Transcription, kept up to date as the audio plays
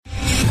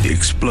The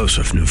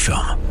explosive new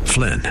film,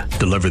 Flynn,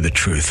 deliver the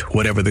truth,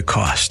 whatever the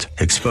cost,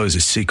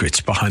 exposes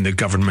secrets behind the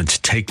government's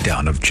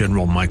takedown of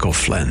General Michael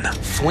Flynn.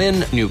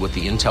 Flynn knew what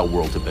the intel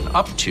world had been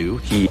up to.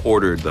 He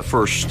ordered the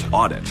first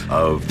audit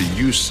of the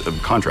use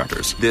of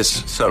contractors.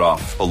 This set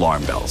off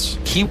alarm bells.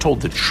 He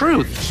told the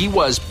truth. He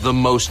was the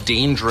most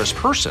dangerous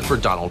person for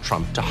Donald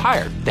Trump to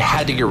hire. They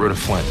had to get rid of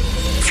Flynn.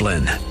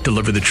 Flynn,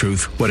 deliver the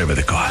truth, whatever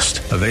the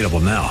cost. Available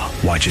now.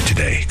 Watch it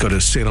today. Go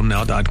to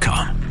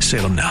salemnow.com.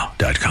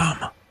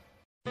 salemnow.com.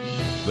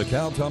 The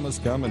Cal Thomas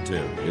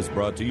Commentary is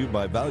brought to you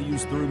by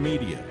Values Through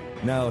Media.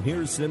 Now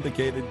here's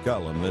syndicated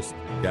columnist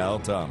Cal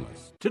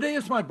Thomas. Today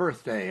is my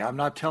birthday. I'm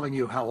not telling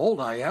you how old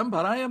I am,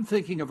 but I am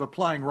thinking of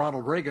applying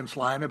Ronald Reagan's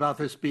line about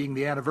this being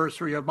the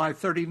anniversary of my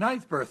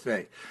 39th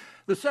birthday.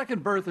 The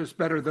second birth is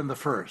better than the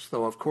first,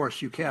 though of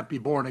course you can't be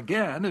born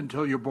again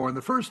until you're born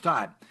the first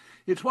time.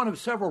 It's one of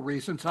several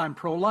reasons I'm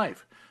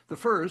pro-life. The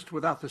first,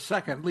 without the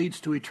second,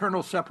 leads to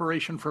eternal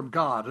separation from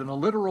God in a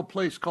literal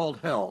place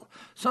called hell.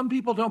 Some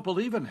people don't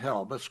believe in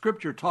hell, but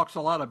Scripture talks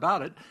a lot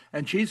about it,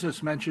 and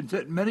Jesus mentions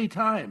it many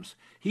times.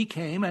 He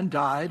came and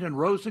died and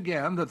rose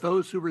again that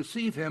those who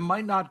receive him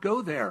might not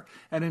go there,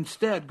 and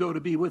instead go to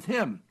be with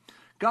him.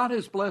 God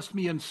has blessed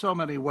me in so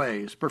many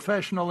ways,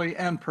 professionally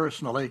and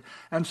personally,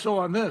 and so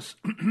on this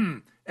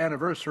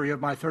anniversary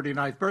of my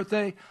 39th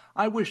birthday,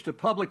 I wish to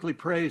publicly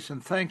praise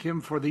and thank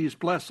him for these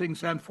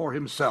blessings and for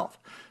himself.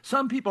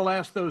 Some people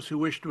ask those who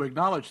wish to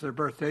acknowledge their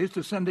birthdays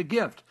to send a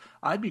gift.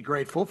 I'd be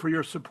grateful for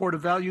your support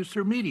of Values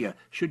Through Media,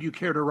 should you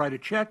care to write a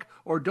check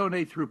or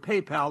donate through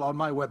PayPal on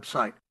my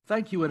website.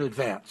 Thank you in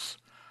advance.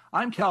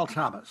 I'm Cal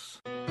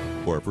Thomas.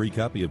 For a free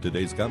copy of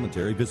today's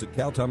commentary, visit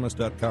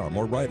calthomas.com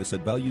or write us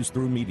at Values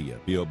Through Media,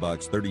 P.O.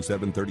 Box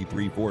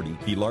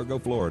 373340, Key Largo,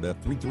 Florida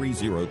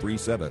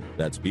 33037.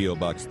 That's P.O.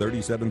 Box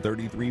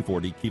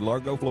 373340, Key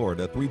Largo,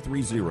 Florida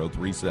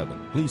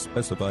 33037. Please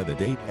specify the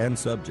date and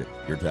subject.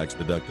 Your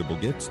tax-deductible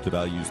gifts to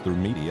Values Through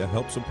Media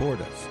help support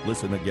us.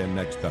 Listen again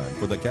next time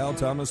for the Cal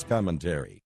Thomas Commentary.